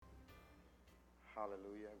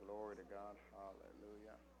Hallelujah. Glory to God.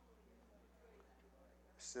 Hallelujah.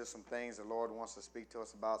 Still some things the Lord wants to speak to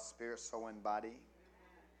us about spirit, soul, and body.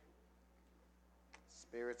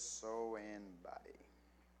 Spirit, soul, and body.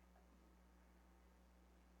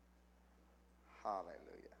 Hallelujah.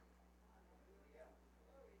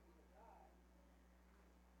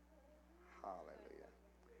 Hallelujah.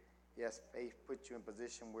 Yes, faith puts you in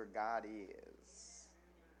position where God is.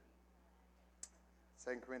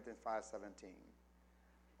 2 Corinthians 5:17.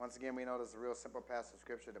 Once again, we know this is a real simple passage of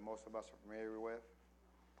Scripture that most of us are familiar with.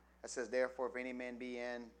 It says, therefore, if any man be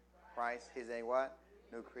in Christ, he's a what?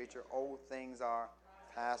 New creature. Old things are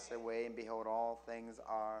passed away, and behold, all things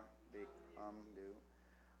are become new.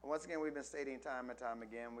 And once again, we've been stating time and time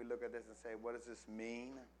again, we look at this and say, what does this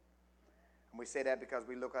mean? And we say that because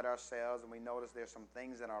we look at ourselves and we notice there's some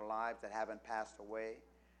things in our lives that haven't passed away,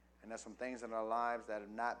 and there's some things in our lives that have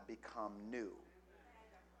not become new.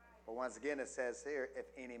 But once again, it says here, if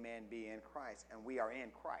any man be in Christ, and we are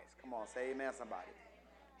in Christ. Come on, say amen, somebody.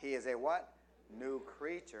 He is a what? New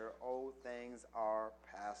creature. Old things are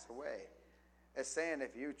passed away. It's saying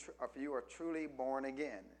if you are truly born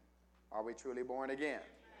again, are we truly born again?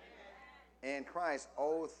 In Christ,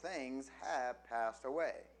 old things have passed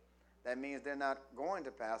away. That means they're not going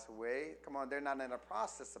to pass away. Come on, they're not in the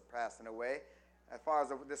process of passing away. As far as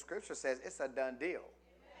the scripture says, it's a done deal.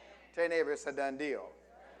 Tell your neighbor, it's a done deal.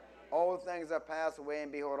 Old things have passed away,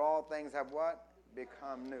 and behold, all things have what?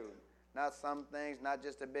 Become new. Not some things, not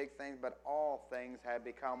just the big things, but all things have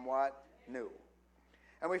become what? New.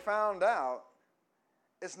 And we found out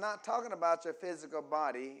it's not talking about your physical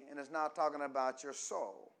body, and it's not talking about your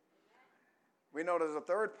soul. We know there's a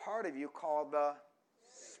third part of you called the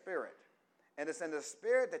Spirit. And it's in the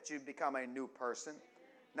Spirit that you become a new person,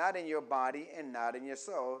 not in your body and not in your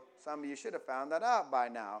soul. Some of you should have found that out by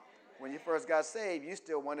now. When you first got saved, you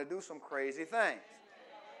still want to do some crazy things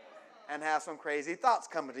and have some crazy thoughts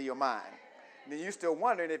coming to your mind. And then you're still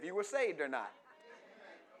wondering if you were saved or not.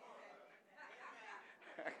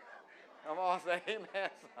 Come on, say amen,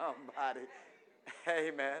 somebody.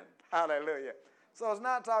 Amen. Hallelujah. So it's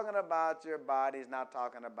not talking about your body. It's not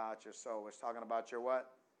talking about your soul. It's talking about your what?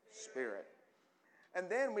 Spirit. And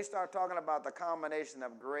then we start talking about the combination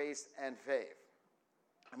of grace and faith.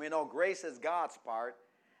 And we know grace is God's part,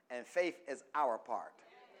 and faith is our part.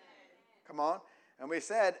 Come on. And we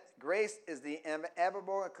said grace is the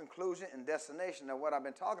inevitable conclusion and destination of what I've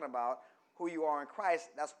been talking about, who you are in Christ.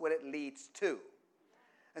 That's what it leads to.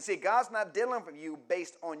 And see, God's not dealing with you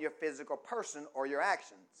based on your physical person or your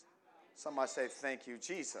actions. Somebody say, thank you,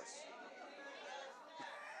 Jesus.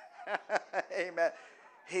 Amen.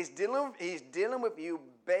 He's dealing with you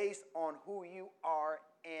based on who you are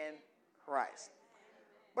in Christ.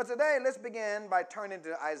 But today, let's begin by turning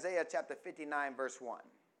to Isaiah chapter 59, verse 1.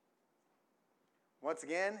 Once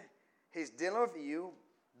again, he's dealing with you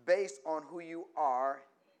based on who you are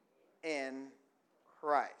in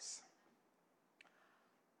Christ.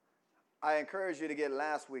 I encourage you to get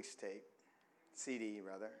last week's tape, CD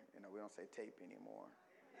rather. You know, we don't say tape anymore.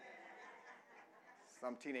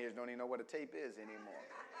 Some teenagers don't even know what a tape is anymore.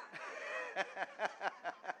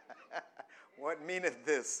 What meaneth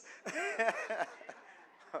this?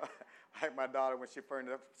 Like my daughter, when she first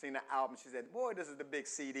seen the album, she said, boy, this is the big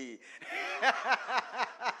CD.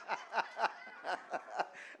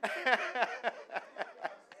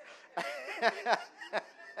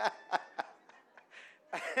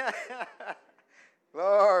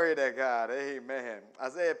 Glory to God. Amen.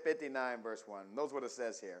 Isaiah 59, verse 1. Notice what it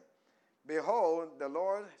says here. Behold, the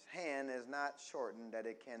Lord's hand is not shortened that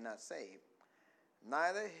it cannot save,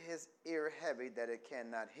 neither his ear heavy that it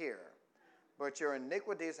cannot hear. But your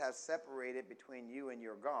iniquities have separated between you and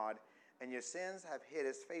your God, and your sins have hid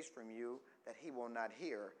his face from you, that he will not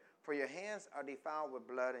hear. For your hands are defiled with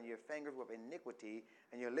blood, and your fingers with iniquity,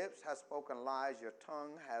 and your lips have spoken lies, your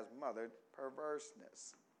tongue has mothered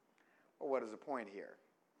perverseness. Well, what is the point here?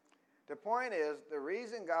 The point is, the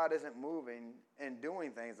reason God isn't moving and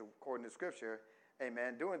doing things according to Scripture,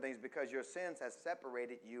 amen, doing things because your sins have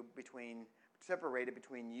separated between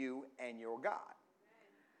you and your God.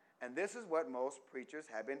 And this is what most preachers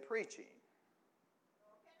have been preaching.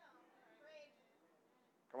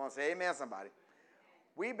 Come on, say amen, somebody.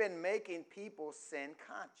 We've been making people sin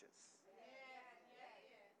conscious.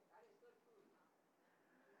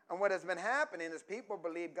 And what has been happening is people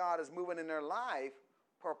believe God is moving in their life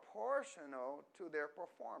proportional to their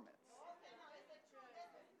performance.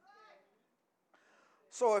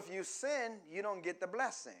 So if you sin, you don't get the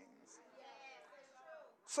blessings.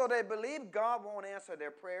 So they believe God won't answer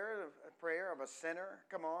their prayer of a sinner.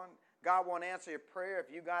 Come on. God won't answer your prayer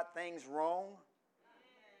if you got things wrong.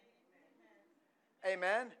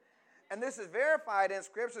 Amen. And this is verified in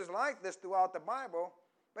scriptures like this throughout the Bible.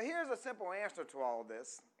 But here's a simple answer to all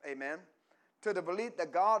this. Amen. To the belief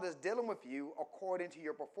that God is dealing with you according to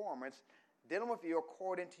your performance, dealing with you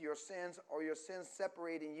according to your sins or your sins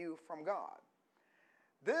separating you from God.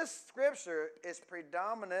 This scripture is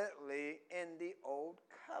predominantly in the Old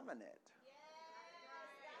Covenant.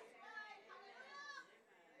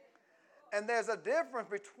 And there's a difference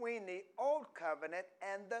between the Old Covenant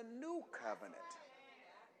and the New Covenant.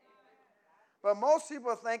 But most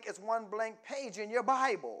people think it's one blank page in your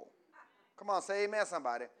Bible. Come on, say amen,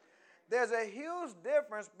 somebody. There's a huge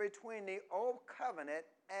difference between the Old Covenant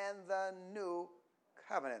and the New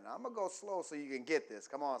Covenant. Now, I'm going to go slow so you can get this.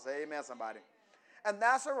 Come on, say amen, somebody. And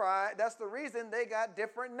that's all right. That's the reason they got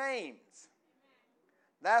different names.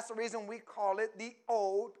 That's the reason we call it the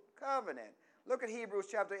Old Covenant. Look at Hebrews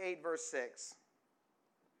chapter 8, verse 6.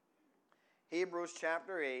 Hebrews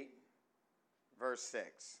chapter 8, verse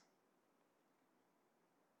 6.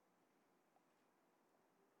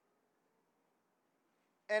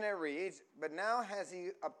 And it reads, "But now has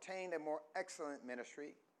he obtained a more excellent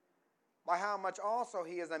ministry, by how much also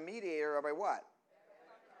he is a mediator of a" what?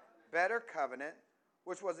 Better covenant,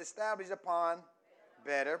 which was established upon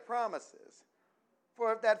better promises.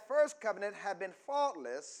 For if that first covenant had been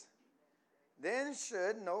faultless, then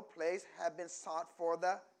should no place have been sought for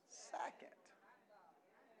the second.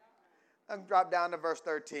 And drop down to verse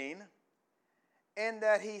 13. "In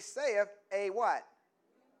that he saith a" what?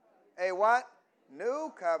 A what?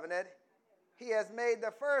 "New covenant. He has made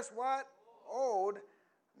the first" what? "Old.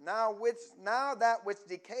 Now that which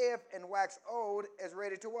decayeth and wax old is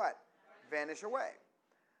ready to" what? "Vanish away."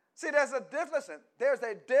 See, there's a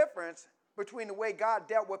difference between the way God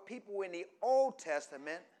dealt with people in the Old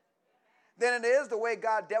Testament than it is the way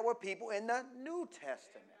God dealt with people in the New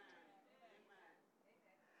Testament.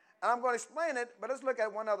 And I'm going to explain it, but let's look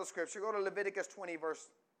at one other scripture. Go to Leviticus 20, verse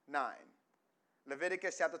 9.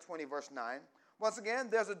 Leviticus chapter 20, verse 9. Once again,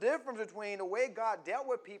 there's a difference between the way God dealt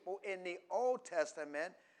with people in the Old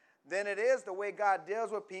Testament than it is the way God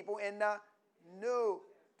deals with people in the New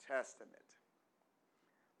Testament.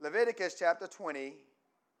 Leviticus chapter 20,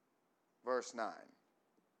 verse 9.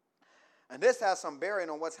 And this has some bearing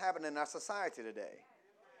on what's happening in our society today.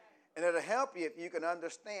 And it'll help you if you can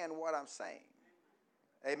understand what I'm saying.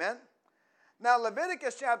 Amen? Now,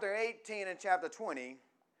 Leviticus chapter 18 and chapter 20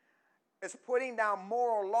 is putting down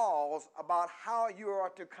moral laws about how you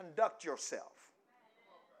are to conduct yourself.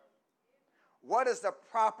 What is the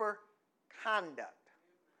proper conduct?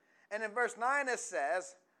 And in verse 9 it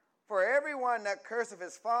says, "For everyone that curseth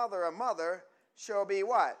his father or mother shall be"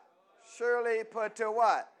 what? "Surely put to"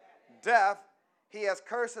 what? "Death. He has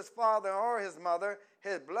cursed his father or his mother,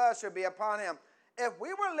 his blood shall be upon him." If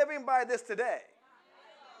we were living by this today,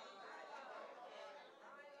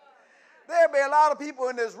 there'd be a lot of people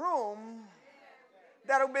in this room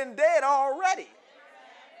that have been dead already.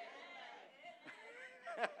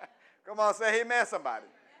 Come on, say amen, somebody.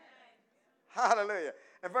 Hallelujah.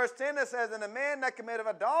 In verse 10 it says, "And the man that committeth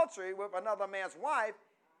adultery with another man's wife,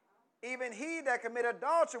 even he that committeth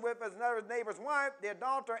adultery with his neighbor's wife, the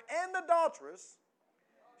adulterer and the adulteress,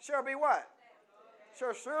 shall be" what?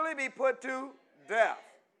 "Shall surely be put to death.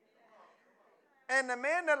 And the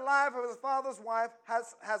man that lieth with his father's wife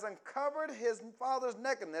has uncovered his father's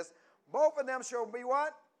nakedness. Both of them shall be"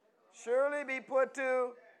 what? "Surely be put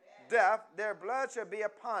to death. Their blood shall be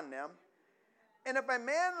upon them. And if a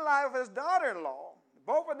man lie with his daughter-in-law,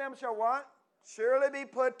 both of them shall" what? "Surely be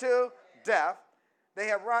put to death. They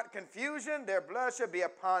have wrought confusion. Their blood shall be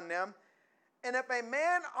upon them. And if a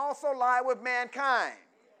man also lie with mankind,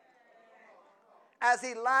 as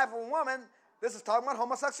he lied with a woman," this is talking about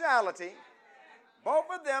homosexuality, "both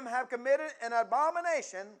of them have committed an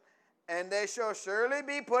abomination, and they shall surely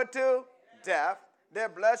be put to death. Their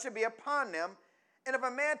blood shall be upon them. And if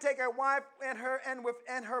a man take a wife and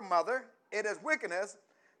her mother, it is wickedness.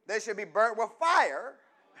 They shall be burnt with fire,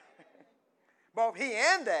 both he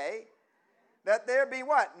and they, that there be"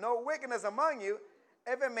 what? "No wickedness among you.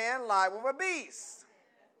 If a man lie with a beast,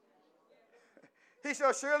 he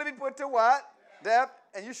shall surely be put to" what? "Death,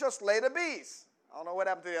 and you shall slay the beast." I don't know what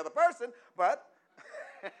happened to the other person, but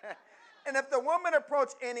 "And if the woman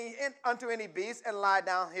approach unto any beast and lie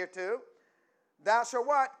down here too, thou shalt"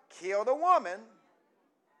 what? "Kill the woman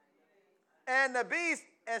and the beast,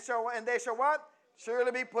 and they shall" what?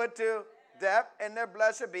 "Surely be put to death, and their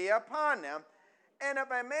blood shall be upon them. And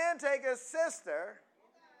if a man take his sister,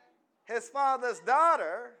 his father's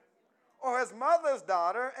daughter, or his mother's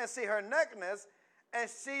daughter, and see her nakedness, and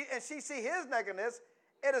she see his nakedness,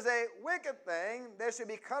 it is a wicked thing. They should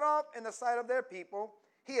be cut off in the sight of their people.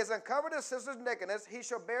 he has uncovered his sister's nakedness, he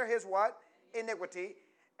shall bear his what? Iniquity.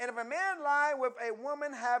 And if a man lie with a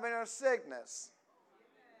woman having her sickness,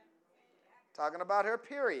 talking about her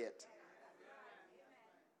period,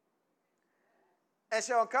 and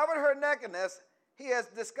shall uncover her nakedness, he has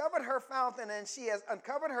discovered her fountain, and she has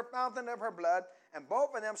uncovered her fountain of her blood, and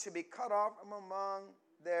both of them should be cut off from among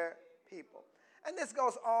their people. And this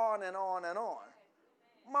goes on and on and on.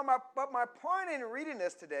 But my point in reading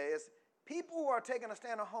this today is people who are taking a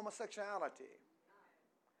stand on homosexuality,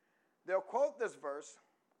 they'll quote this verse,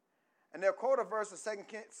 and they'll quote a verse of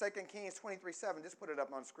 2 Kings 23:7. Just put it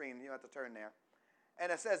up on the screen. You don't have to turn there.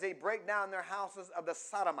 And it says, they break down their houses of the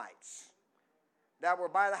Sodomites that were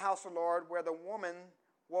by the house of the Lord, where the woman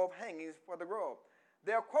wove hangings for the grove.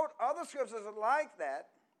 They'll quote other scriptures like that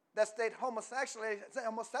state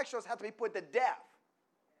homosexuals have to be put to death.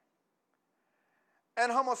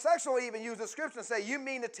 And homosexual even use the scripture and say, you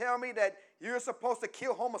mean to tell me that you're supposed to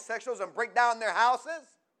kill homosexuals and break down their houses?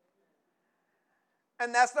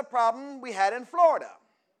 And that's the problem we had in Florida.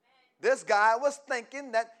 This guy was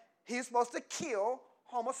thinking that he's supposed to kill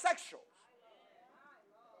homosexuals.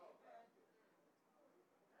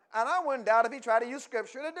 And I wouldn't doubt if he tried to use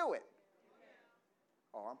scripture to do it.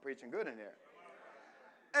 Oh, I'm preaching good in here.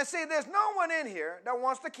 And see, there's no one in here that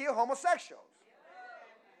wants to kill homosexuals.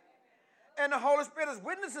 And the Holy Spirit is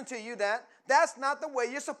witnessing to you that that's not the way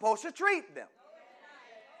you're supposed to treat them.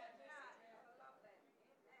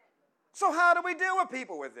 So how do we deal with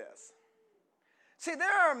people with this? See,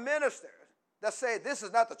 there are ministers that say this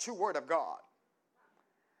is not the true word of God.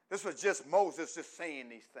 This was just Moses just saying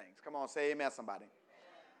these things. Come on, say amen, somebody.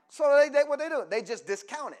 So what they do, they just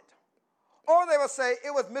discount it. Or they will say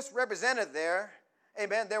it was misrepresented there.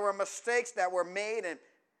 Amen. There were mistakes that were made,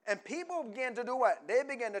 and people began to do what? They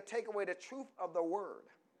began to take away the truth of the word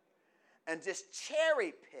and just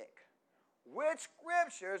cherry pick which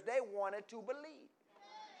scriptures they wanted to believe.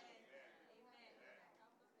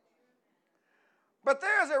 But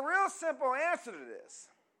there's a real simple answer to this.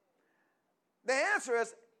 The answer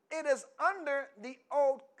is, it is under the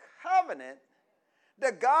old covenant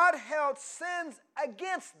that God held sins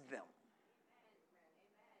against them.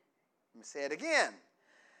 Let me say it again.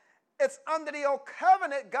 It's under the old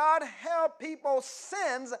covenant God held people's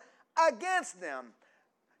sins against them.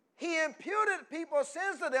 He imputed people's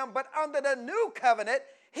sins to them, but under the new covenant,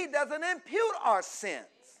 he doesn't impute our sins.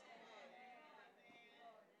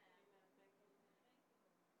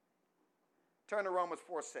 Turn to Romans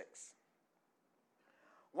 4:6.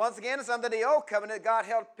 Once again, it's under the old covenant God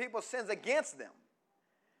held people's sins against them,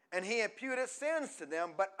 and he imputed sins to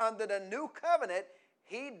them, but under the new covenant,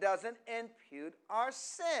 he doesn't impute our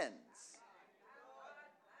sins.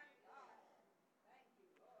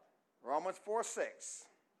 Romans 4:6.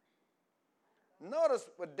 Notice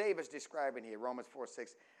what David's describing here, Romans 4:6.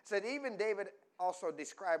 It said, even David also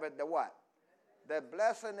described the what? The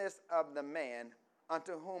blessedness of the man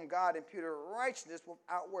unto whom God imputed righteousness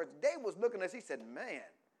without works. David was looking at this, he said, man,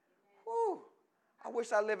 whew, I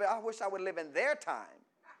wish I would live in their time.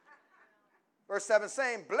 Verse 7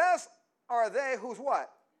 saying, blessed are they whose what?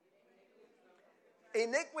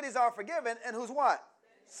 Iniquities are forgiven, and whose what?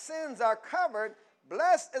 Sins are covered.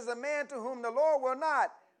 Blessed is the man to whom the Lord will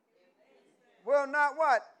not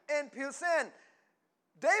what? Impute sin.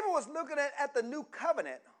 David was looking at the new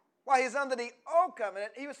covenant while he's under the old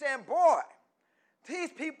covenant. He was saying, boy,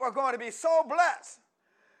 these people are going to be so blessed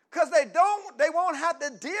because they won't have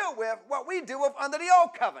to deal with what we deal with under the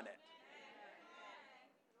old covenant.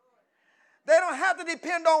 They don't have to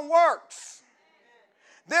depend on works.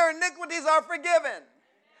 Their iniquities are forgiven.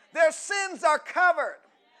 Their sins are covered.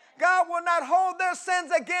 God will not hold their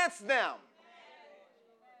sins against them.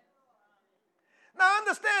 Now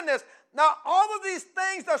understand this. Now all of these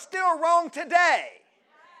things are still wrong today.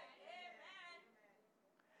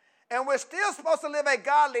 And we're still supposed to live a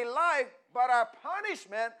godly life, but our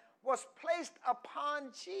punishment was placed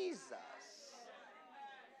upon Jesus.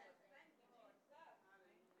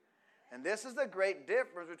 And this is the great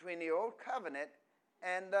difference between the old covenant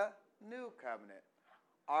and the new covenant.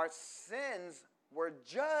 Our sins were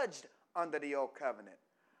judged under the old covenant.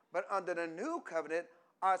 But under the new covenant,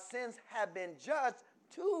 our sins have been judged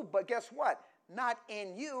too. But guess what? Not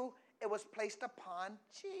in you. It was placed upon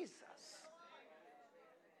Jesus.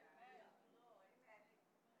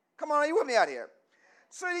 Come on, are you with me out here?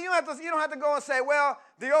 So you don't have to go and say, well,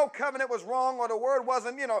 the old covenant was wrong, or the word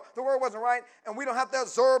wasn't right, and we don't have to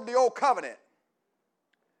observe the old covenant.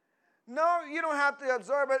 No, you don't have to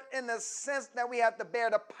observe it in the sense that we have to bear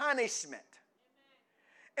the punishment.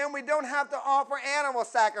 And we don't have to offer animal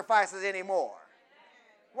sacrifices anymore.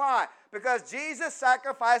 Why? Because Jesus'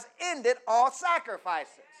 sacrifice ended all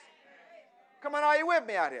sacrifices. Come on, are you with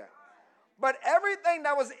me out here? But everything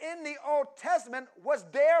that was in the Old Testament was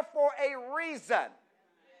there for a reason.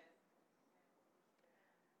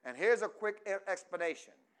 And here's a quick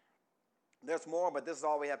explanation. There's more, but this is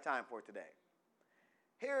all we have time for today.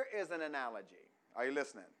 Here is an analogy. Are you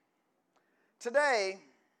listening? Today,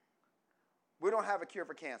 we don't have a cure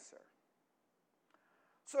for cancer.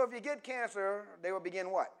 So if you get cancer, they will begin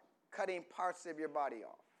what? Cutting parts of your body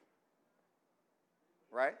off.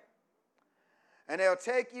 Right? And they'll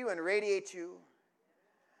take you and radiate you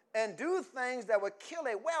and do things that would kill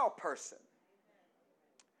a well person.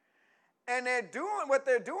 And what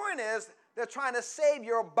they're doing is they're trying to save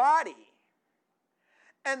your body.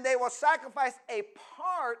 And they will sacrifice a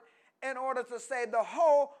part in order to save the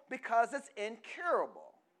whole because it's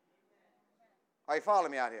incurable. Are you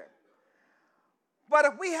following me out here? But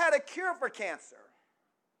if we had a cure for cancer,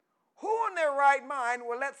 who in their right mind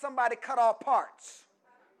will let somebody cut off parts?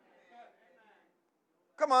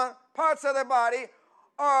 Come on, parts of their body,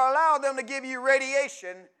 or allow them to give you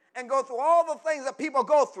radiation and go through all the things that people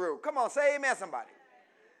go through. Come on, say amen, somebody.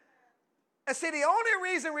 And see, the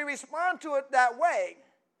only reason we respond to it that way,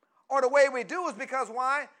 or the way we do, is because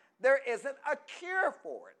why? There isn't a cure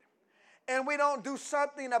for it. And we don't do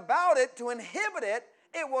something about it to inhibit it,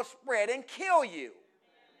 it will spread and kill you.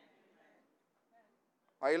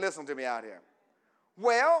 Are you listening to me out here?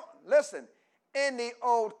 Well, listen, in the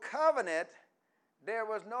Old Covenant, there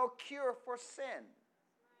was no cure for sin.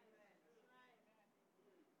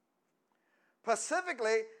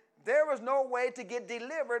 Specifically, there was no way to get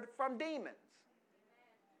delivered from demons.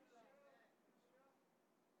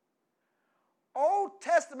 Old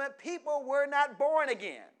Testament people were not born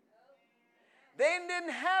again. They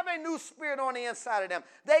didn't have a new spirit on the inside of them.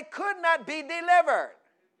 They could not be delivered.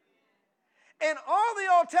 In all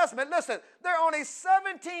the Old Testament, listen, there are only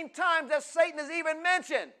 17 times that Satan is even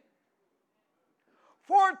mentioned.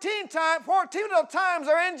 14 of the times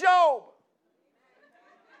are in Job.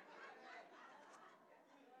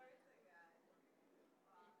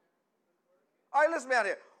 All right, listen to me out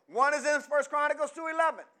here. One is in 1 Chronicles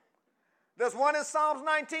 2:11. There's one in Psalms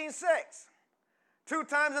 19:6. 2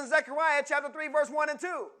 times in Zechariah chapter 3, verse 1 and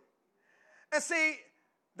 2. And see,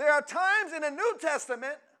 there are times in the New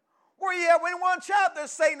Testament where you have in one chapter,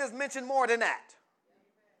 Satan is mentioned more than that.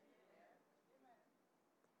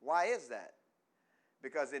 Why is that?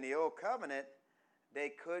 Because in the Old Covenant, they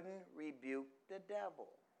couldn't rebuke the devil.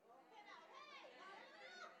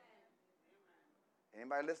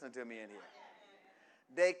 Anybody listening to me in here?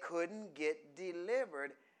 They couldn't get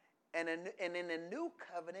delivered. And in the New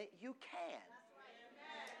Covenant, you can.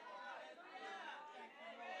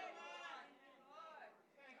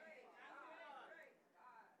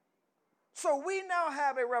 So we now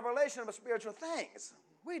have a revelation of spiritual things.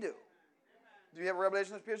 We do. Do you have a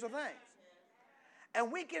revelation of spiritual things?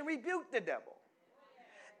 And we can rebuke the devil.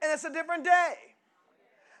 And it's a different day.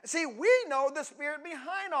 See, we know the spirit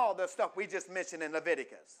behind all the stuff we just mentioned in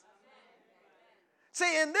Leviticus.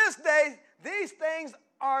 See, in this day, these things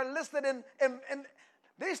are listed in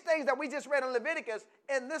these things that we just read in Leviticus.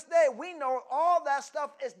 In this day, we know all that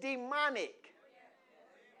stuff is demonic.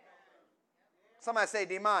 Somebody say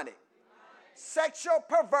demonic. Sexual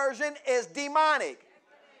perversion is demonic.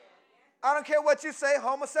 I don't care what you say,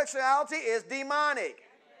 homosexuality is demonic.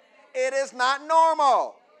 It is not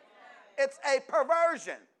normal. It's a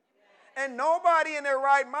perversion. And nobody in their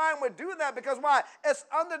right mind would do that because why? It's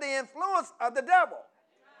under the influence of the devil.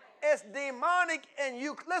 It's demonic, and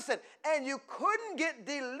you couldn't get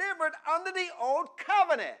delivered under the Old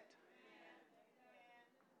Covenant.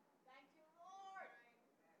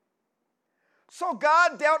 So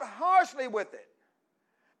God dealt harshly with it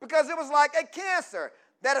because it was like a cancer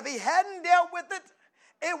that if he hadn't dealt with it,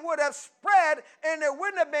 it would have spread and there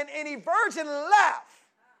wouldn't have been any virgin left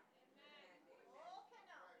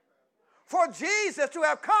for Jesus to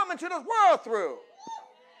have come into this world through.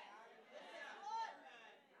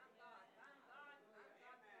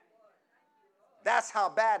 That's how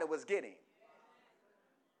bad it was getting.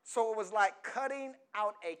 So it was like cutting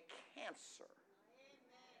out a cancer.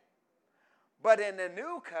 But in the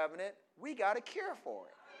new covenant, we got a cure for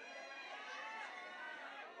it.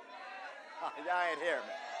 Oh, y'all ain't hear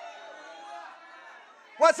me.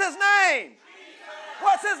 What's his name?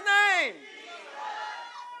 What's his name?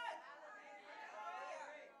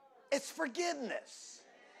 It's forgiveness.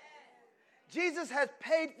 Jesus has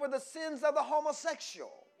paid for the sins of the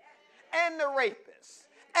homosexual and the rapist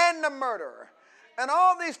and the murderer. And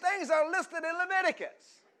all these things are listed in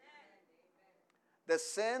Leviticus. The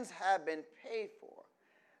sins have been paid for.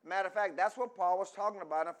 Matter of fact, that's what Paul was talking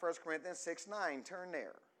about in 1 Corinthians 6:9. Turn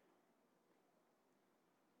there.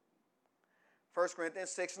 1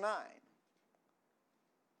 Corinthians 6:9.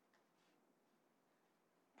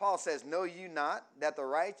 Paul says, know you not that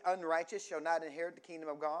the unrighteous shall not inherit the kingdom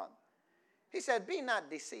of God? He said, be not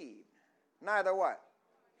deceived. Neither what?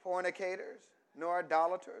 Fornicators, nor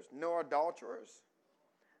idolaters, nor adulterers,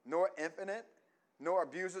 nor impudent, nor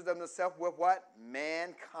abusers of themselves with what?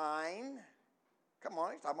 Mankind. Come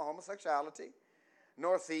on, he's talking about homosexuality.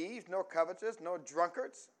 Nor thieves, nor covetous, nor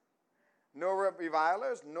drunkards, nor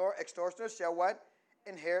revilers, nor extortioners shall what?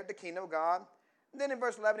 Inherit the kingdom of God. And then in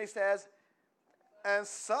verse 11 he says, and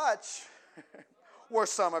such were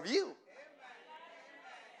some of you.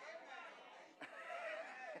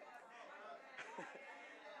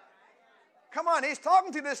 Come on, he's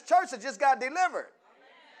talking to this church that just got delivered.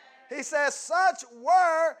 He says, such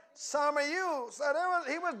were some of you. So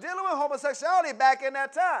he was dealing with homosexuality back in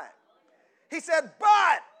that time. He said,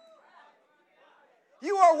 but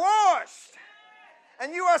you are washed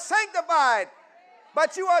and you are sanctified,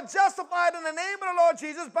 but you are justified in the name of the Lord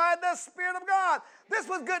Jesus by the Spirit of God. This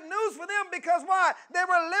was good news for them because why? They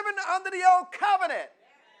were living under the old covenant.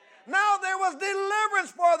 Now there was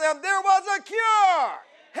deliverance for them. There was a cure.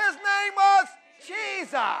 His name was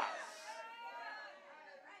Jesus.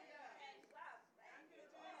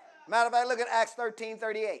 Matter of fact, look at Acts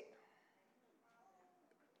 13:38.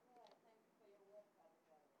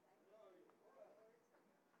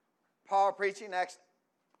 Paul preaching, Acts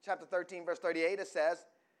chapter 13, verse 38, it says,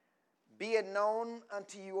 be it known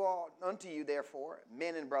unto you therefore,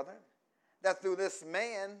 men and brethren, that through this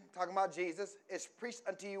man, talking about Jesus, is preached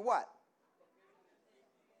unto you what?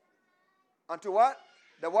 Unto what?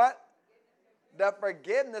 The what? The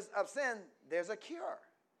forgiveness of sin. There's a cure.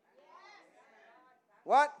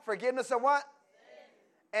 What? Forgiveness of what?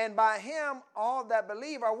 And by him, all that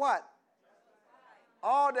believe are what?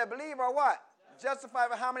 All that believe are what? Justified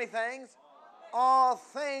for how many things? All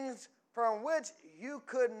things from which you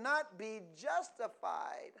could not be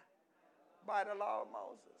justified by the law of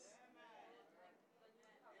Moses.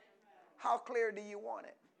 How clear do you want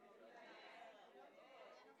it?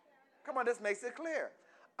 Come on, this makes it clear.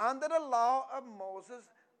 Under the law of Moses,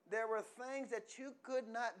 there were things that you could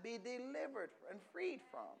not be delivered and freed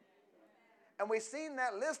from. And we've seen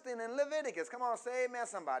that listing in Leviticus. Come on, say amen,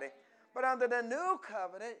 somebody. But under the new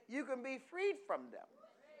covenant, you can be freed from them.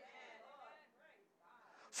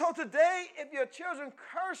 So today, if your children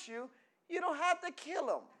curse you, you don't have to kill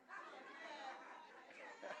them.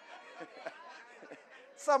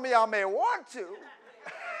 Some of y'all may want to.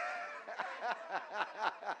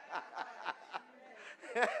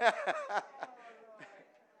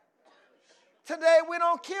 Today, we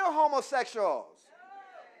don't kill homosexuals.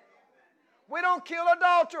 We don't kill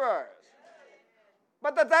adulterers.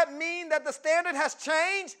 But does that mean that the standard has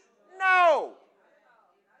changed? No.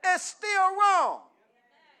 It's still wrong.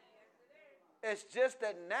 It's just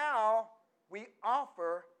that now we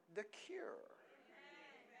offer the cure.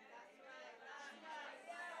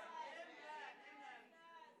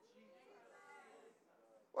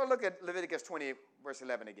 Well, look at Leviticus 20, verse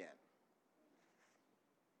 11 again.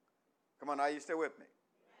 Come on, are you still with me?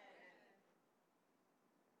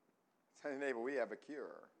 Tell your neighbor, we have a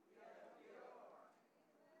cure.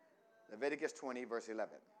 Leviticus 20, verse 11.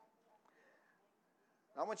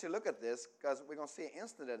 I want you to look at this because we're going to see an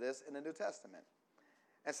instant of this in the New Testament.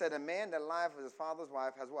 It said, a man that lieth with his father's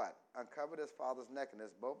wife has what? Uncovered his father's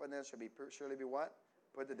nakedness. Both of them shall surely be what?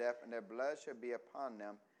 Put to death, and their blood shall be upon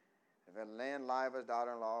them. If a man lie with his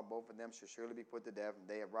daughter-in-law, both of them shall surely be put to death. And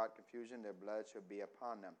they have wrought confusion, their blood shall be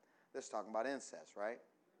upon them. This is talking about incest, right?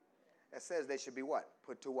 It says they should be what?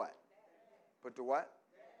 Put to what? Put to what?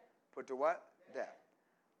 Put to what? Death.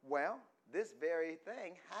 Well, this very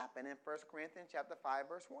thing happened in 1 Corinthians chapter 5,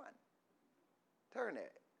 verse 1. Turn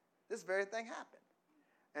there. This very thing happened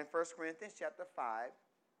in 1 Corinthians chapter 5,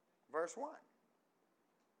 verse 1.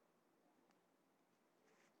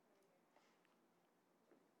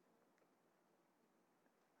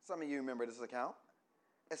 Some of you remember this account.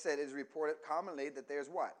 It said it is reported commonly that there's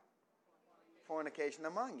what? Fornication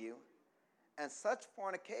among you, and such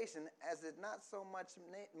fornication as is not so much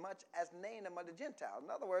as named among the Gentiles.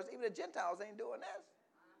 In other words, even the Gentiles ain't doing this.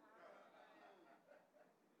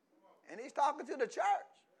 And he's talking to the church.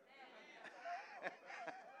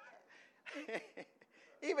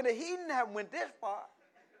 Even the heathen haven't went this far.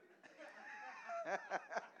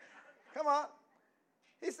 Come on.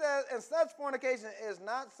 He says, and such fornication is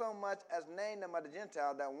not so much as named among the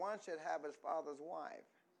Gentiles that one should have his father's wife.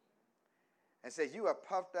 And says, you are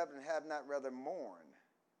puffed up and have not rather mourned,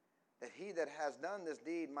 that he that has done this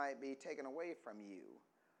deed might be taken away from you.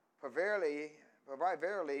 For right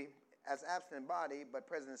verily, as absent in body, but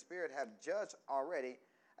present in spirit, have judged already,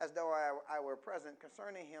 as though I were present,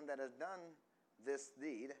 concerning him that has done this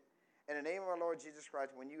deed. In the name of our Lord Jesus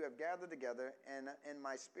Christ, when you have gathered together in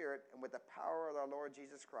my spirit and with the power of our Lord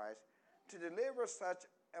Jesus Christ, to deliver such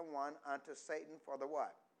a one unto Satan for the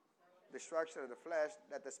what? Destruction of the flesh,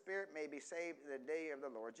 that the spirit may be saved in the day of the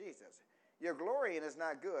Lord Jesus. Your glorying is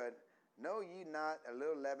not good. Know ye not a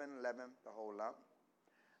little leaven the whole lump?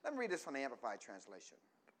 Let me read this from the Amplified Translation.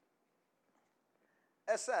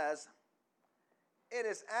 It says, it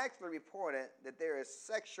is actually reported that there is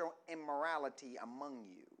sexual immorality among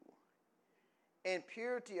you,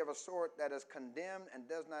 impurity of a sort that is condemned and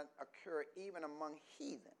does not occur even among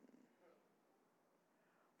heathen.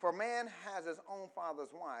 For man has his own father's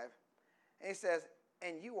wife, and he says,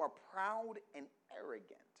 and you are proud and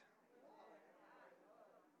arrogant.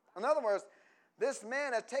 In other words, this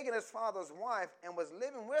man had taken his father's wife and was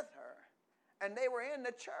living with her, and they were in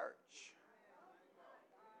the church.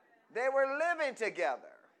 They were living together,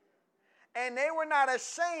 and they were not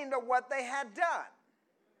ashamed of what they had done.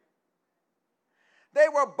 They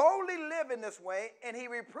were boldly living this way, and he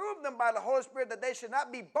reproved them by the Holy Spirit that they should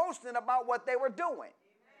not be boasting about what they were doing.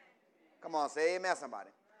 Come on, say amen, somebody.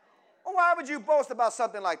 Well, why would you boast about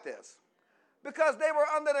something like this? Because they were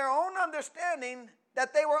under their own understanding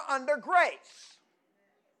that they were under grace.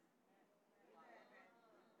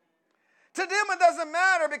 To them it doesn't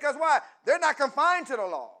matter because why? They're not confined to the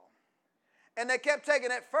law. And they kept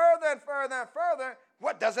taking it further and further and further.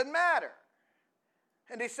 What does it matter?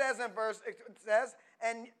 And he says in verse, it says,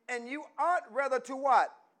 and you ought rather to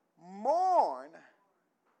what? Mourn,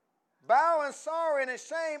 bow in sorrow and in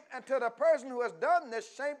shame until the person who has done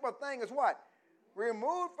this shameful thing is what?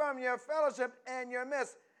 Removed from your fellowship and your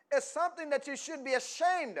midst. It's something that you should be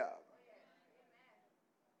ashamed of.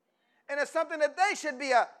 And it's something that they should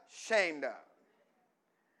be ashamed of.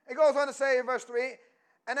 It goes on to say in verse 3,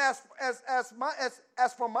 and as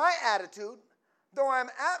for my attitude, though I am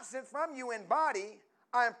absent from you in body,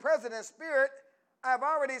 I am present in spirit. I have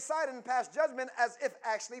already decided and passed judgment as if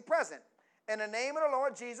actually present. In the name of the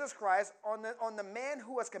Lord Jesus Christ, on the man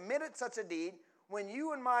who has committed such a deed, when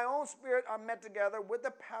you and my own spirit are met together with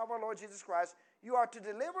the power of our Lord Jesus Christ, you are to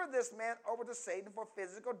deliver this man over to Satan for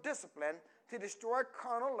physical discipline, to destroy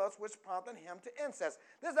carnal lust which prompted him to incest.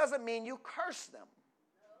 This doesn't mean you curse them.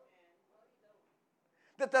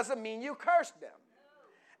 That doesn't mean you curse them.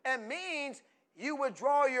 It means you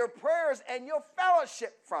withdraw your prayers and your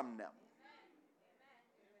fellowship from them.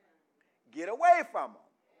 Get away from them.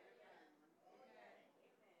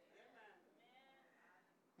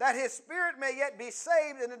 That his spirit may yet be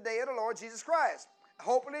saved in the day of the Lord Jesus Christ.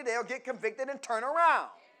 Hopefully they'll get convicted and turn around.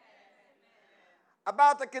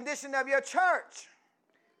 About the condition of your church,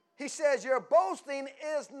 he says, your boasting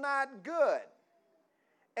is not good.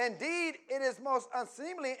 Indeed, it is most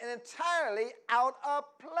unseemly and entirely out of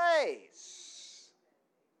place.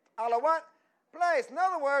 Out of what? Place. In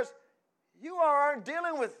other words, you aren't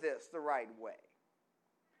dealing with this the right way.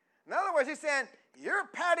 In other words, he's saying, you're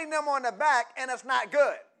patting them on the back and it's not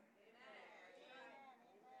good.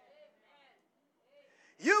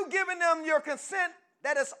 You giving them your consent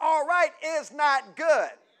that it's all right is not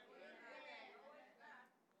good.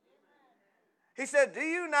 He said, do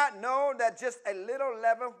you not know that just a little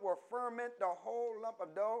leaven will ferment the whole lump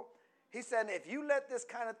of dough? He said, if you let this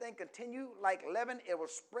kind of thing continue like leaven, it will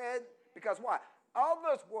spread. Because why?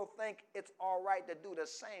 Others will think it's all right to do the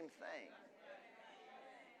same thing.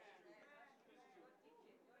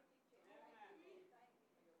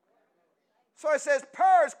 So it says,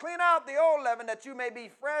 purge, clean out the old leaven that you may be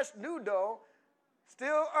fresh, new dough,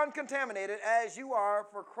 still uncontaminated as you are,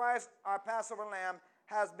 for Christ, our Passover lamb,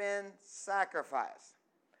 has been sacrificed.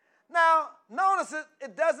 Now, notice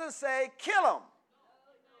it doesn't say kill them.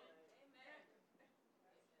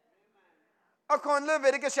 According to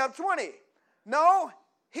Leviticus chapter 20. No,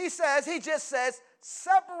 he just says,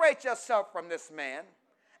 separate yourself from this man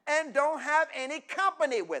and don't have any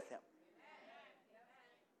company with him.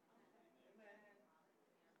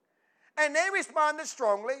 And they responded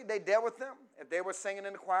strongly. They dealt with them. If they were singing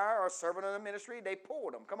in the choir or serving in the ministry, they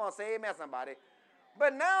pulled them. Come on, say amen, somebody.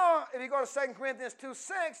 But now, if you go to 2 Corinthians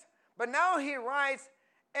 2:6, but now he writes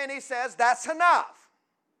and he says, that's enough.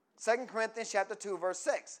 2 Corinthians chapter 2, verse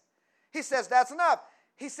 6. He says, that's enough.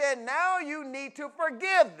 He said, now you need to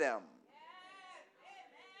forgive them.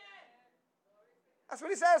 That's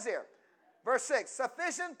what he says here. Verse 6,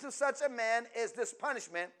 sufficient to such a man is this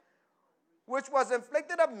punishment, which was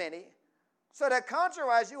inflicted of many, so that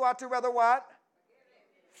contrariwise you ought to rather what?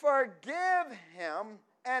 Forgive him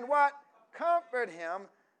and what? Comfort him,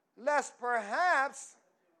 lest perhaps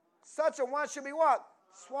Such a one should be what?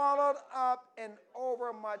 Swallowed up in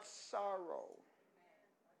overmuch sorrow.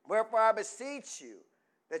 Wherefore I beseech you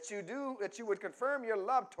that you would confirm your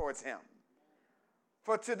love towards him.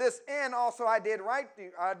 For to this end also I did write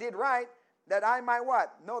that I might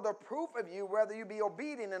what? Know the proof of you, whether you be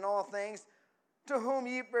obedient in all things. To whom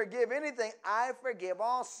ye forgive anything, I forgive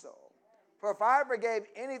also. For if I forgave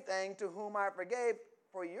anything to whom I forgave,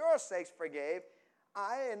 for your sakes forgave,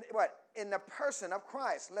 in the person of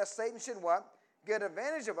Christ, lest Satan should what? Get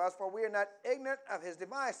advantage of us, for we are not ignorant of his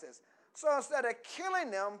devices. So instead of killing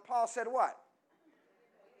them, Paul said what?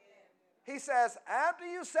 He says, after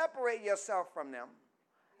you separate yourself from them,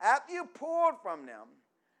 after you pulled from them,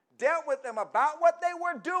 dealt with them about what they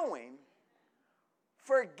were doing,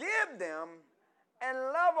 forgive them and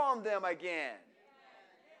love on them again.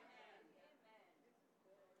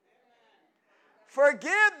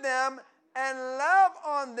 Forgive them and love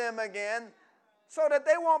on them again so that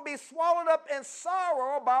they won't be swallowed up in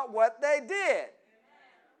sorrow about what they did.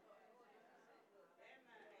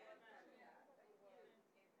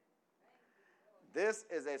 This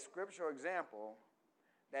is a scriptural example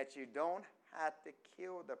that you don't have to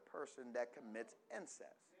kill the person that commits incest.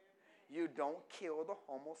 You don't kill the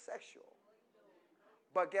homosexual.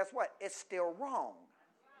 But guess what? It's still wrong.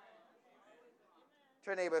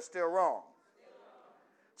 Tell your neighbor, it's still wrong.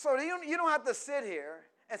 So you don't have to sit here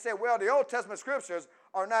and say, well, the Old Testament scriptures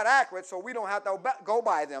are not accurate, so we don't have to go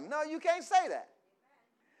by them. No, you can't say that.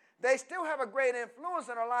 They still have a great influence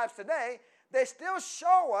in our lives today. They still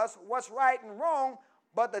show us what's right and wrong,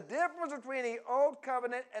 but the difference between the Old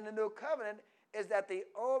Covenant and the New Covenant is that the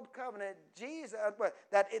Old Covenant, Jesus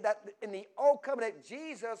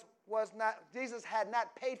had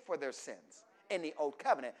not paid for their sins in the Old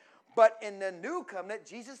Covenant. But in the New Covenant,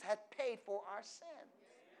 Jesus had paid for our sins.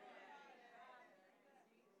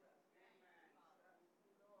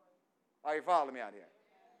 Are you following me out here?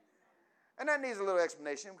 And that needs a little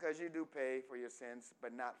explanation because you do pay for your sins,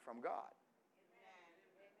 but not from God.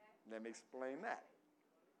 Let me explain that.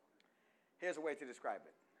 Here's a way to describe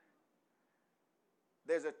it.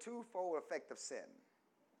 There's a twofold effect of sin.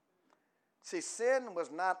 See, sin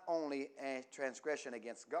was not only a transgression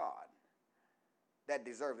against God that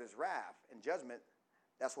deserved his wrath and judgment.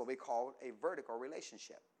 That's what we call a vertical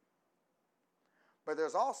relationship. But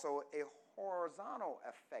there's also a horizontal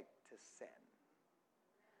effect to sin.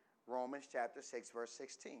 Romans chapter 6, verse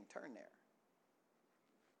 16. Turn there.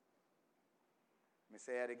 Let me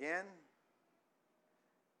say that again.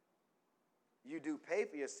 You do pay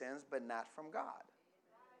for your sins, but not from God.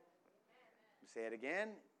 Let me say it again.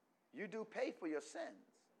 You do pay for your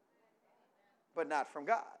sins, but not from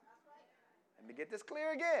God. Let me get this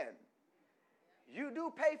clear again. You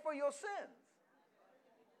do pay for your sins.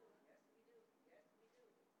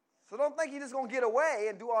 So don't think you're just going to get away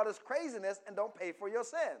and do all this craziness and don't pay for your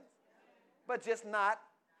sins. But just not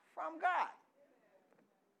from God.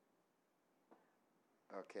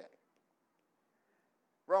 Okay.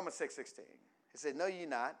 Romans 6:16. He said, know ye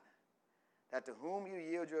not that to whom you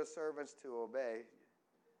yield your servants to obey,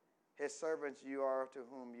 his servants you are to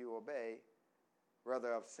whom you obey,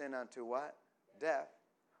 whether of sin unto what? Death,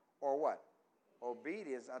 or what?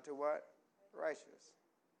 Obedience unto what? Righteousness.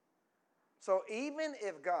 So even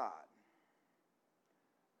if God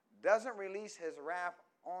doesn't release his wrath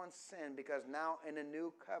on sin, because now in the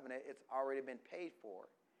new covenant it's already been paid for,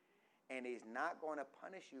 and he's not going to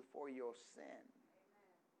punish you for your sin.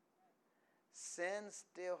 Sin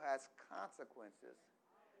still has consequences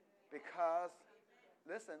because,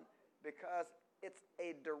 listen, because it's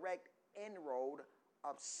a direct inroad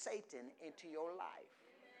of Satan into your life.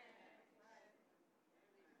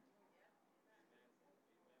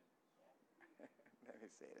 Let me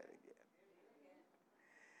say that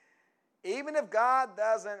again. Even if God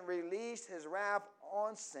doesn't release his wrath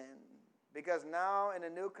on sin, because now in the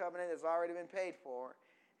new covenant it's already been paid for,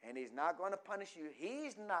 and he's not going to punish you.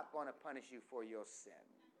 He's not going to punish you for your sin.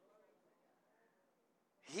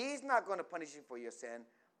 He's not going to punish you for your sin,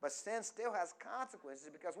 but sin still has consequences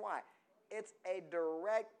because why? It's a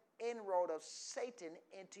direct inroad of Satan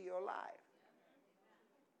into your life.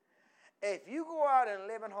 If you go out and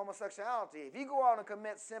live in homosexuality, if you go out and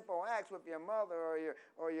commit sinful acts with your mother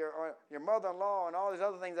or your mother-in-law and all these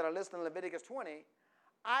other things that are listed in Leviticus 20,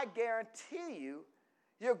 I guarantee you,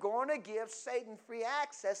 you're going to give Satan free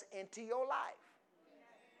access into your life.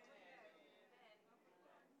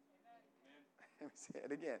 Let me say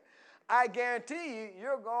it again. I guarantee you,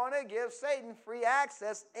 you're going to give Satan free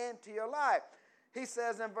access into your life. He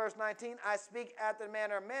says in verse 19, I speak after the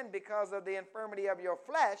manner of men because of the infirmity of your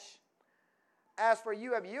flesh. As for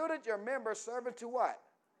you have yielded your members servant to what?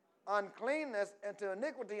 uncleanness, and to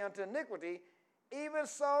iniquity unto iniquity. Even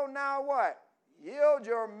so now what? Yield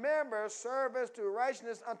your members service to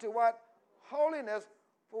righteousness unto what? Holiness.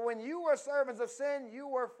 For when you were servants of sin, you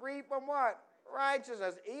were free from what?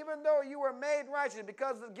 Righteousness. Even though you were made righteous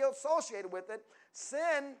because of the guilt associated with it,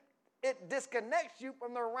 sin, it disconnects you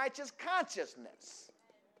from the righteous consciousness.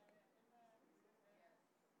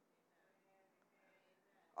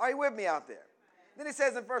 Are you with me out there? Then he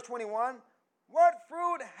says in verse 21, what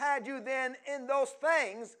fruit had you then in those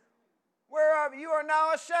things whereof you are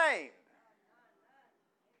now ashamed?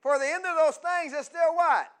 For the end of those things is still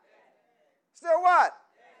what? Still what?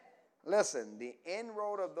 Listen, the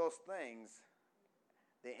inroad of those things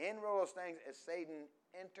is Satan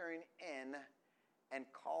entering in and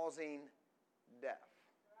causing death.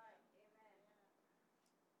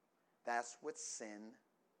 That's what sin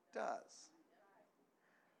does.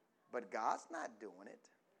 But God's not doing it.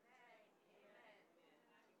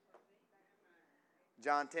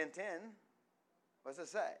 John 10:10, what's it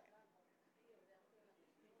say?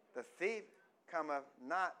 The thief cometh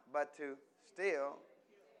not but to steal,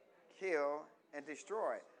 kill, and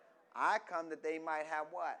destroy. I come that they might have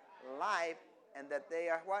what? Life, and that they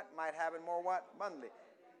are what? Might have it more what? Abundantly.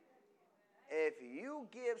 If you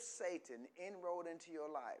give Satan inroad into your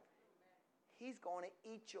life, he's going to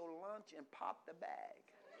eat your lunch and pop the bag.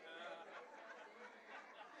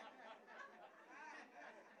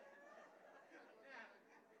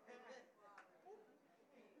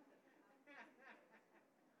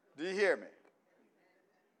 Do you hear me?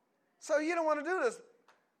 So you don't want to do this.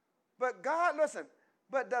 But God, listen,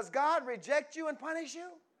 but does God reject you and punish you?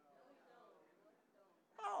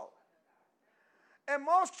 No. And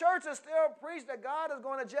most churches still preach that God is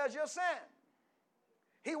going to judge your sin.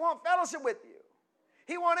 He won't fellowship with you.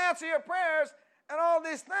 He won't answer your prayers and all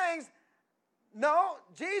these things. No,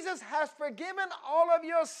 Jesus has forgiven all of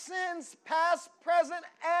your sins, past, present,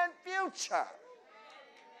 and future.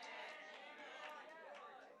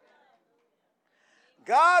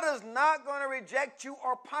 God is not going to reject you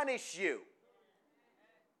or punish you.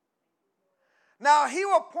 Now, he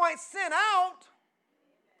will point sin out.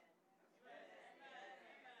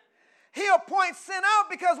 He'll point sin out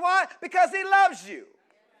because why? Because he loves you.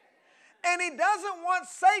 And he doesn't want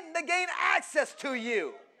Satan to gain access to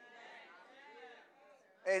you.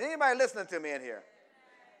 Hey, is anybody listening to me in here?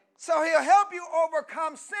 So he'll help you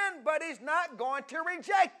overcome sin, but he's not going to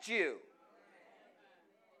reject you.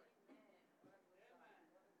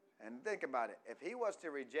 And think about it. If he was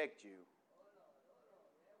to reject you,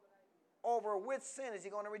 over which sin is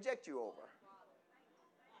he going to reject you over?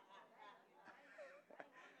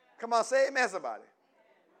 Come on, say amen, somebody.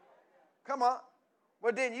 Come on.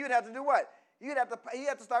 Well, then you'd have to do what? You'd have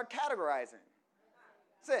to start categorizing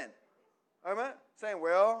sin. Amen? Saying,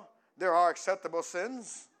 well, there are acceptable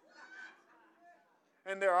sins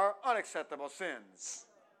and there are unacceptable sins.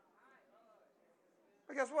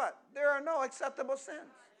 But guess what? There are no acceptable sins.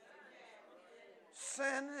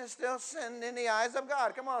 Sin is still sin in the eyes of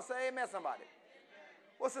God. Come on, say amen, somebody.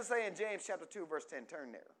 What's it say in James chapter 2, verse 10?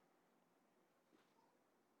 Turn there.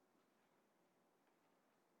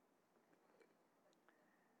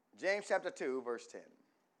 James chapter 2, verse 10.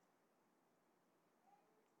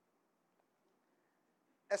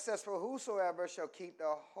 It says, for whosoever shall keep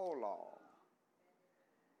the whole law,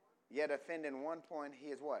 yet offend in one point,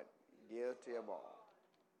 he is what? Guilty of all.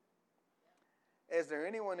 Is there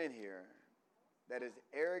anyone in here that is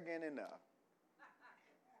arrogant enough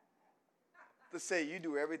to say you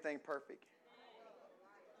do everything perfect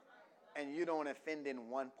and you don't offend in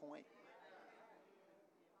one point?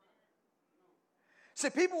 See,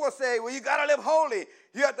 people will say, well, you got to live holy.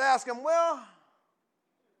 You have to ask them, well,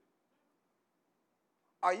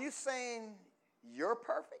 are you saying you're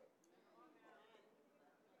perfect?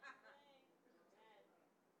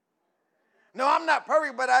 No, I'm not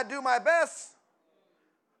perfect, but I do my best.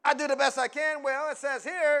 I do the best I can. Well, it says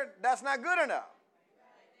here, that's not good enough.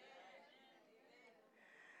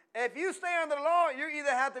 If you stay under the law, you either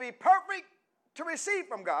have to be perfect to receive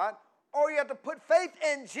from God, or you have to put faith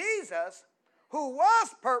in Jesus, who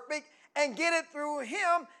was perfect, and get it through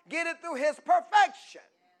him, get it through his perfection.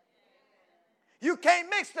 You can't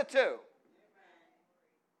mix the two.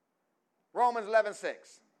 Romans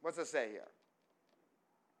 11:6. What's it say here?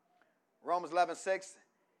 Romans 11:6.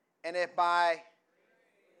 And if by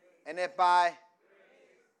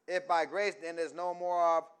grace, then there's no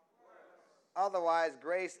more of, otherwise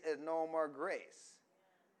grace is no more grace.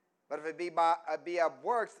 But if it be of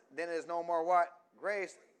works, then there's no more what?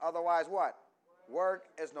 Grace. Otherwise what? Work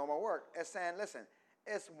is no more work. It's saying, listen,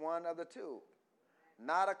 it's one of the two,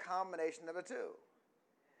 not a combination of the two.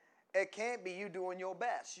 It can't be you doing your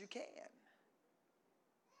best. You can.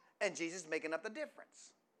 And Jesus making up the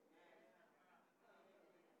difference.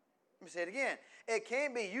 Let me say it again. It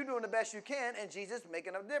can't be you doing the best you can and Jesus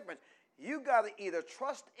making up the difference. You got to either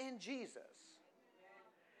trust in Jesus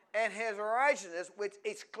and his righteousness, which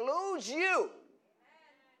excludes you.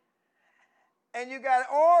 And you got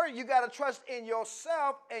to trust in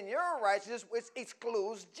yourself and your righteousness, which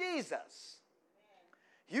excludes Jesus.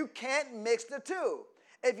 You can't mix the two.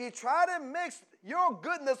 If you try to mix your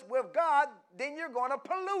goodness with God, then you're going to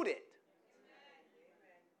pollute it.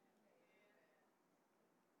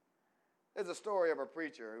 There's a story of a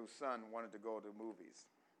preacher whose son wanted to go to the movies.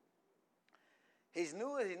 He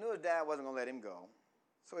knew his dad wasn't going to let him go,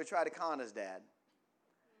 so he tried to con his dad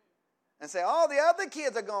and say, all the other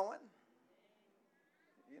kids are going.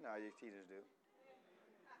 You know how your teachers do.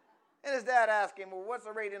 And his dad asked him, well, what's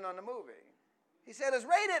the rating on the movie? He said, it's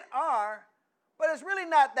rated R, but it's really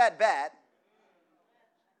not that bad.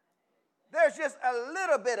 There's just a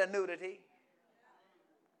little bit of nudity.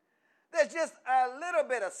 There's just a little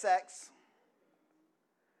bit of sex.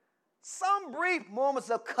 Some brief moments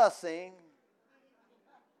of cussing.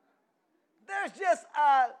 There's just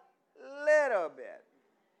a little bit.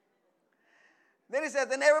 Then he says,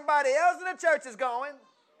 then everybody else in the church is going.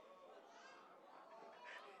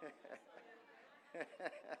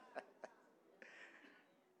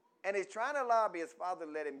 And he's trying to lobby his father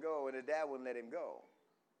to let him go, and his dad wouldn't let him go.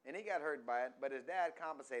 And he got hurt by it, but his dad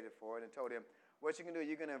compensated for it and told him, what you can do,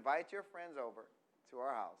 you can invite your friends over to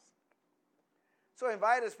our house. So he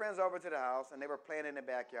invited his friends over to the house, and they were playing in the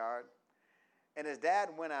backyard. And his dad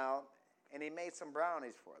went out, and he made some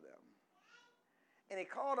brownies for them. And he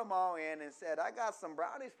called them all in and said, I got some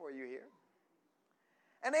brownies for you here.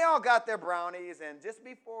 And they all got their brownies, and just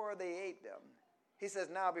before they ate them, he says,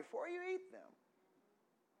 now before you eat them,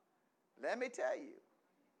 let me tell you.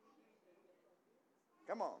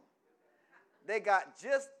 Come on. They got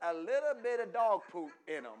just a little bit of dog poop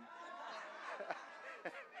in them.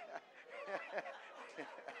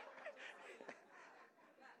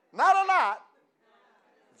 Not a lot,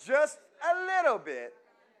 just a little bit.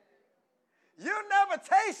 You never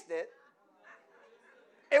taste it.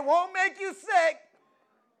 It won't make you sick.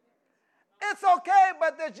 It's okay,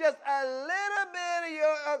 but there's just a little bit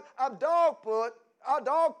of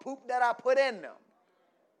dog poop that I put in them.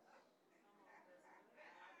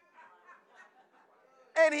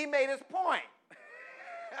 And he made his point.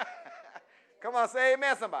 Come on, say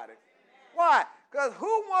amen, somebody. Why? Because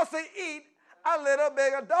who wants to eat a little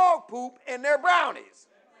bit of dog poop in their brownies?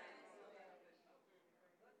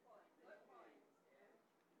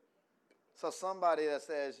 So somebody that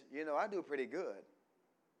says, you know, I do pretty good.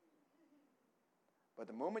 But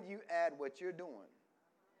the moment you add what you're doing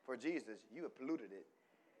for Jesus, you have polluted it,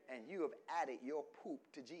 and you have added your poop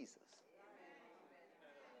to Jesus.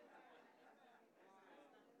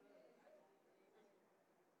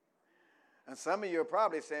 And some of you are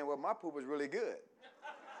probably saying, well, my poop is really good.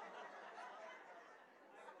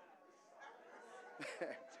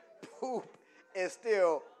 Poop is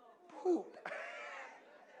still poop.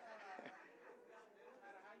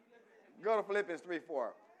 Go to Philippians 3:4.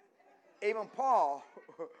 Even Paul,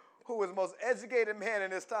 who was the most educated man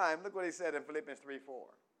in his time, look what he said in Philippians 3:4.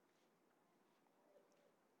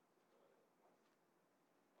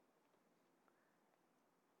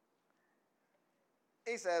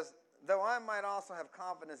 He says, though I might also have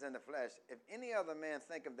confidence in the flesh, if any other man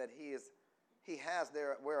thinketh that he has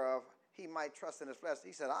there whereof he might trust in his flesh,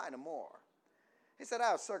 he said, I no more. He said,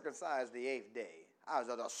 I was circumcised the 8th day. I was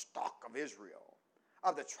of the stock of Israel,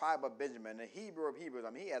 of the tribe of Benjamin, the Hebrew of Hebrews.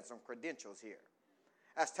 I mean, he had some credentials here.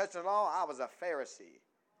 As touching the law, I was a Pharisee.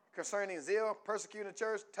 Concerning zeal, persecuting the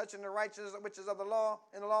church, touching the righteousness which is of the law,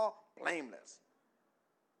 in the law, blameless.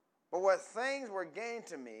 But what things were gained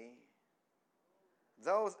to me,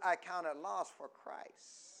 those I counted loss for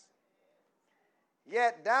Christ.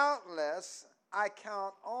 Yet doubtless I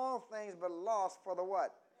count all things but loss for the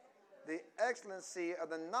what? The excellency of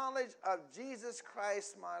the knowledge of Jesus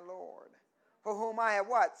Christ my Lord, for whom I have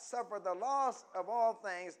what? Suffered the loss of all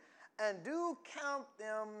things, and do count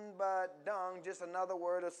them but dung, just another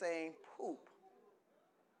word of saying poop,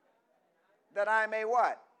 that I may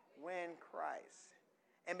what? Win Christ,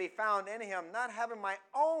 and be found in him, not having my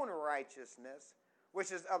own righteousness,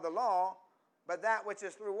 which is of the law, but that which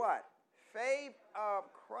is through what? Faith of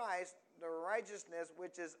Christ, the righteousness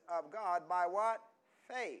which is of God by what?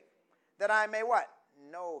 Faith. That I may what?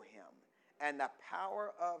 Know him, and the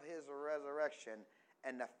power of his resurrection,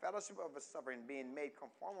 and the fellowship of his suffering, being made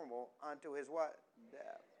conformable unto his what?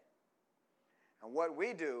 Death. And what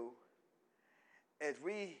we do is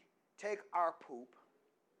we take our poop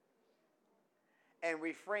and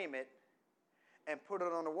reframe it and put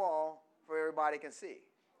it on the wall for everybody can see.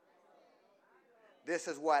 This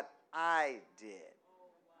is what I did.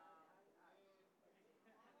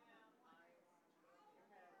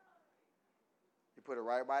 You put it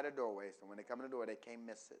right by the doorway, so when they come in the door, they can't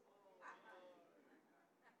miss it.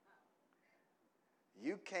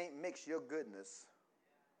 You can't mix your goodness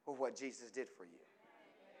with what Jesus did for you.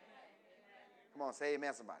 Come on, say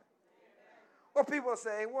amen, somebody. Well, people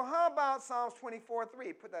say, well, how about Psalms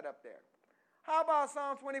 24:3? Put that up there. How about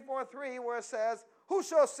Psalms 24:3 where it says, who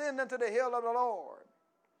shall ascend into the hill of the Lord?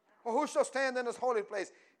 Or who shall stand in his holy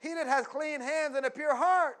place? He that has clean hands and a pure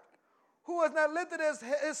heart, who has not lifted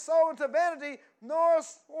his soul into vanity, nor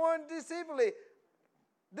sworn deceitfully.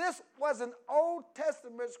 This was an Old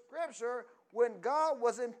Testament scripture when God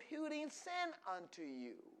was imputing sin unto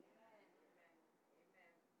you.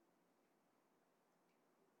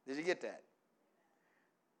 Did you get that?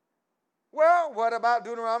 Well, what about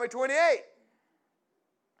Deuteronomy 28?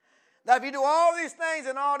 Now, if you do all these things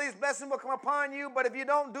and all these blessings will come upon you, but if you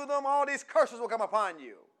don't do them, all these curses will come upon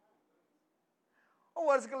you. Well,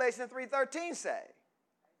 what does Galatians 3:13 say?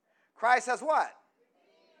 Christ has what?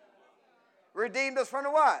 Redeemed us from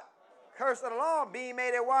the what? Curse of the law, being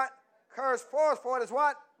made a what? Curse for us, for it is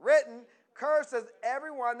what? Written, cursed is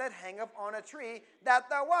everyone that hangeth on a tree, that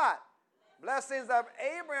the what? Blessings of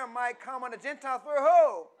Abraham might come on the Gentiles through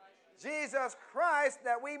who? Jesus Christ,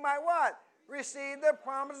 that we might what? Receive the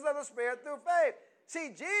promises of the Spirit through faith. See,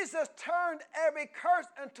 Jesus turned every curse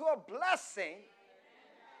into a blessing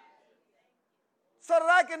so that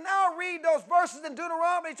I can now read those verses in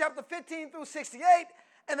Deuteronomy chapter 15 through 68,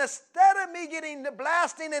 and instead of me getting the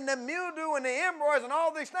blasting and the mildew and the hemorrhoids and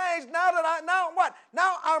all these things, now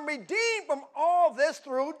I'm redeemed from all this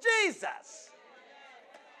through Jesus.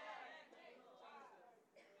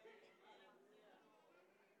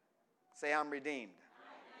 Say, I'm redeemed.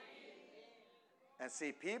 And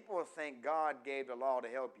see, people think God gave the law to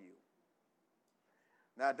help you.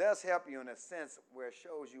 Now, it does help you in a sense where it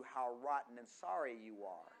shows you how rotten and sorry you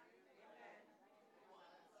are.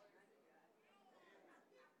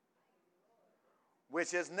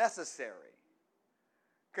 Which is necessary.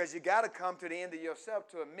 Because you got to come to the end of yourself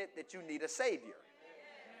to admit that you need a Savior.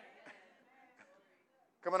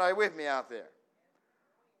 Come on, are you with me out there?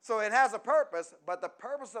 So it has a purpose, but the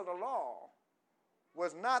purpose of the law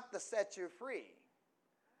was not to set you free.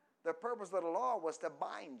 The purpose of the law was to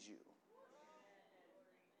bind you.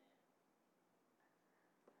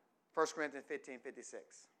 1 Corinthians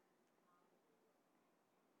 15:56.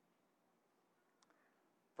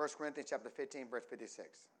 1 Corinthians chapter 15, verse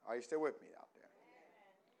 56. Are you still with me out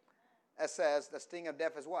there? It says, the sting of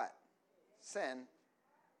death is what? Sin.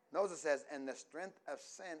 Notice it says, and the strength of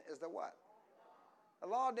sin is the what? The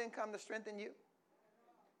law didn't come to strengthen you.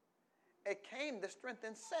 It came to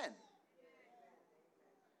strengthen sin.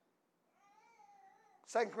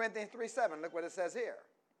 2 Corinthians 3:7, look what it says here.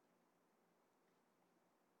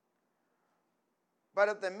 But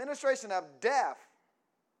if the administration of death,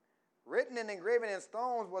 written and engraven in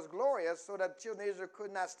stones, was glorious, so that children of Israel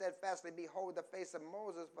could not steadfastly behold the face of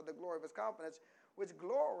Moses for the glory of his countenance, which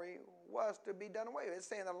glory was to be done away with. It's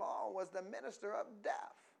saying the law was the minister of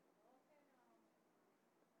death.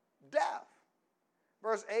 Death.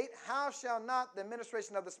 Verse 8, how shall not the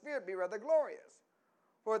ministration of the Spirit be rather glorious?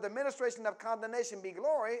 For the ministration of condemnation be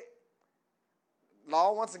glory.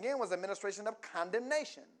 Law, once again, was the ministration of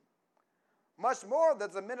condemnation. Much more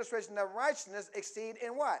does the ministration of righteousness exceed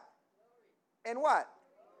in what? In what?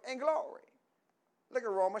 In glory. Look at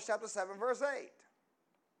Romans chapter 7, verse 8.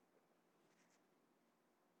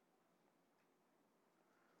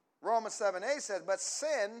 Romans 7:8 says, but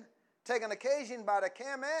sin, taken occasion by the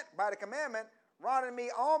commandment, wrought in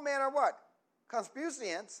me all manner of what?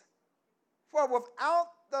 Concupiscence. For without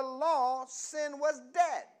the law, sin was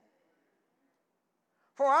dead.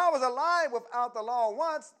 For I was alive without the law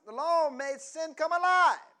once. The law made sin come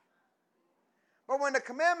alive. But when the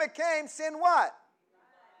commandment came, sin what?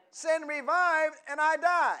 Sin revived, and I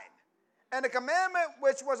died. And the commandment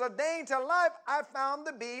which was ordained to life, I found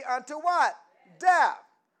to be unto what? Death.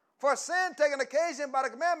 For sin, taken occasion by the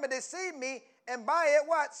commandment, deceived me, and by it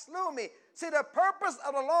what? Slew me. See, the purpose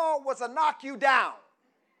of the law was to knock you down,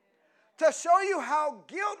 to show you how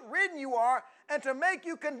guilt-ridden you are, and to make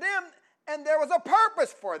you condemned, and there was a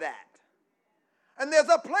purpose for that. And there's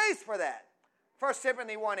a place for that. 1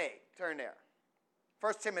 Timothy 1:8. Turn there.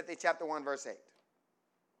 1 Timothy chapter 1, verse 8.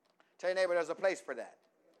 Tell your neighbor there's a place for that.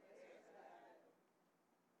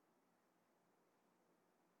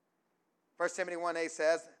 1 Timothy 1:8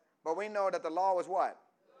 says, but we know that the law was what?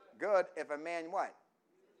 Good if a man what?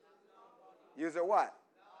 Use it what?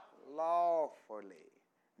 lawfully.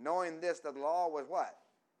 Knowing this, that the law was what?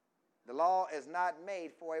 The law is not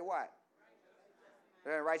made for a what?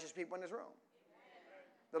 There are righteous people in this room.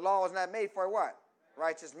 The law is not made for a what?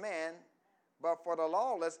 Righteous man, but for the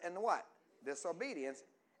lawless and the what? Disobedience,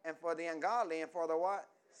 and for the ungodly, and for the what?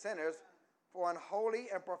 Sinners, for unholy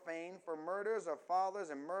and profane, for murderers of fathers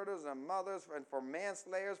and murderers of mothers, and for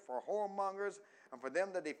manslayers, for whoremongers, and for them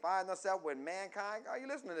that defile themselves with mankind. Are you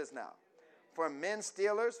listening to this now? For men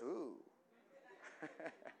stealers, ooh.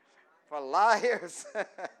 For liars,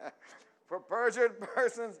 for perjured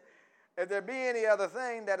persons, if there be any other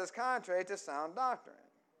thing that is contrary to sound doctrine.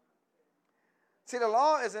 See, the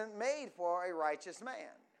law isn't made for a righteous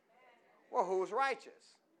man. Well, who's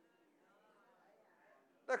righteous?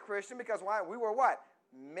 The Christian, because why? We were what?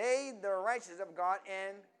 Made the righteousness of God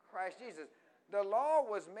in Christ Jesus. The law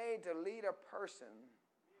was made to lead a person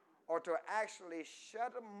or to actually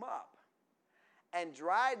shut them up and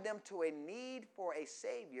drive them to a need for a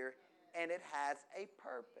Savior, and it has a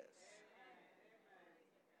purpose.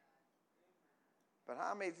 But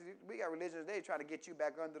how many, we got religions today trying to get you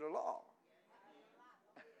back under the law.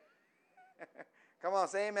 Come on,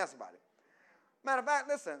 say amen, somebody. Matter of fact,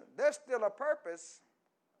 listen, there's still a purpose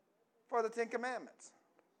for the Ten Commandments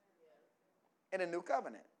in a new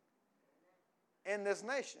covenant in this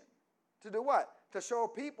nation. To do what? To show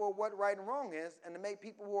people what right and wrong is, and to make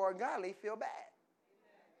people who are godly feel bad.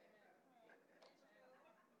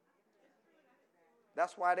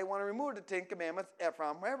 That's why they want to remove the Ten Commandments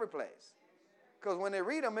from every place. Because when they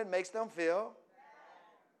read them, it makes them feel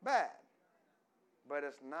bad. But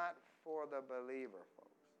it's not for the believer, folks.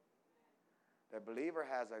 The believer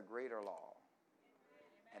has a greater law,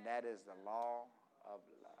 and that is the law of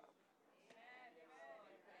love.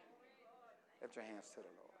 Lift your hands to the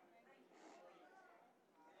Lord.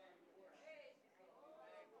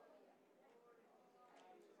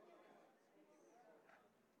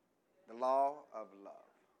 The law of love.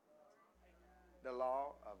 The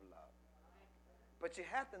law of love. But you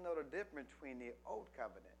have to know the difference between the old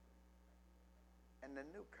covenant and the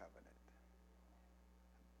new covenant.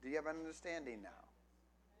 Do you have an understanding now?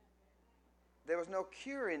 There was no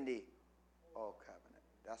cure in the old covenant.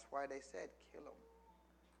 That's why they said kill them.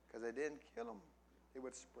 Because they didn't kill them, it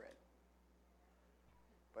would spread.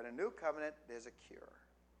 But in the new covenant, there's a cure.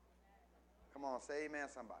 Come on, say amen,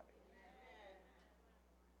 somebody.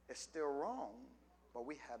 It's still wrong, but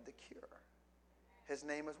we have the cure. His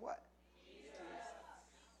name is what? Jesus.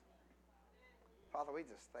 Father, we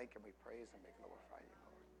just thank and we praise and we glorify you,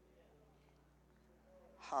 Lord.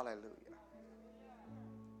 Hallelujah.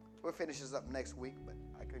 We'll finish this up next week, but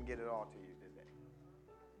I couldn't get it all to you today.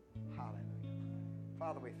 Hallelujah.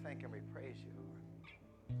 Father, we thank and we praise you, Lord.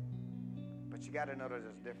 But you got to know there's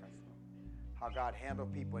a difference. How God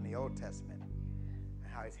handled people in the Old Testament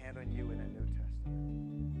and how he's handling you in the New Testament.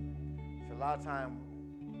 So a lot of times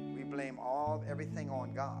we blame everything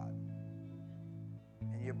on God.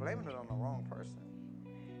 And you're blaming it on the wrong person.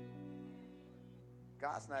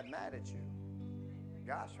 God's not mad at you.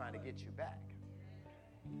 God's trying to get you back.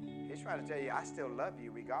 He's trying to tell you, I still love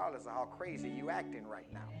you regardless of how crazy you acting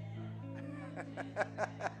right now.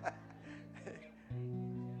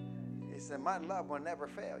 He said, my love will never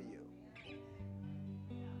fail you.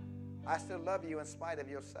 I still love you in spite of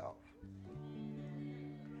yourself.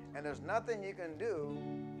 And there's nothing you can do,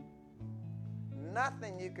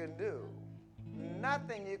 nothing you can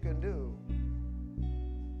do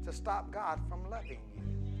to stop God from loving you.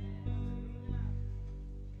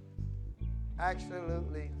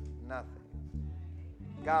 Absolutely nothing.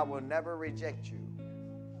 God will never reject you.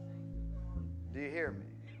 Do you hear me?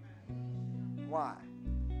 Why?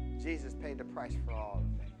 Jesus paid the price for all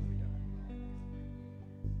the things we've done.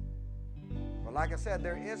 But like I said,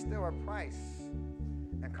 there is still a price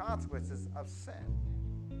and consequences of sin.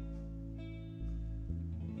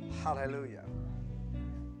 Hallelujah.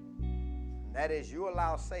 And that is, you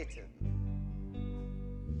allow Satan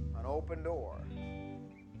an open door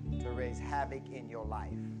to raise havoc in your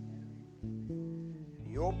life.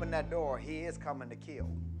 You open that door, he is coming to kill.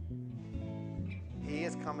 He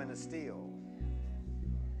is coming to steal.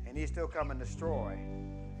 And he's still coming to destroy,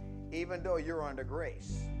 even though you're under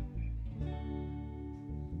grace.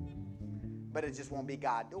 But it just won't be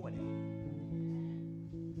God doing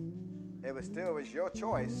it. It was still your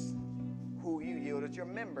choice who you yielded your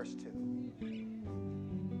members to.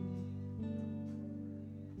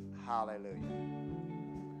 Hallelujah.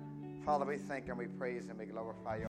 Father, we thank and we praise and we glorify you.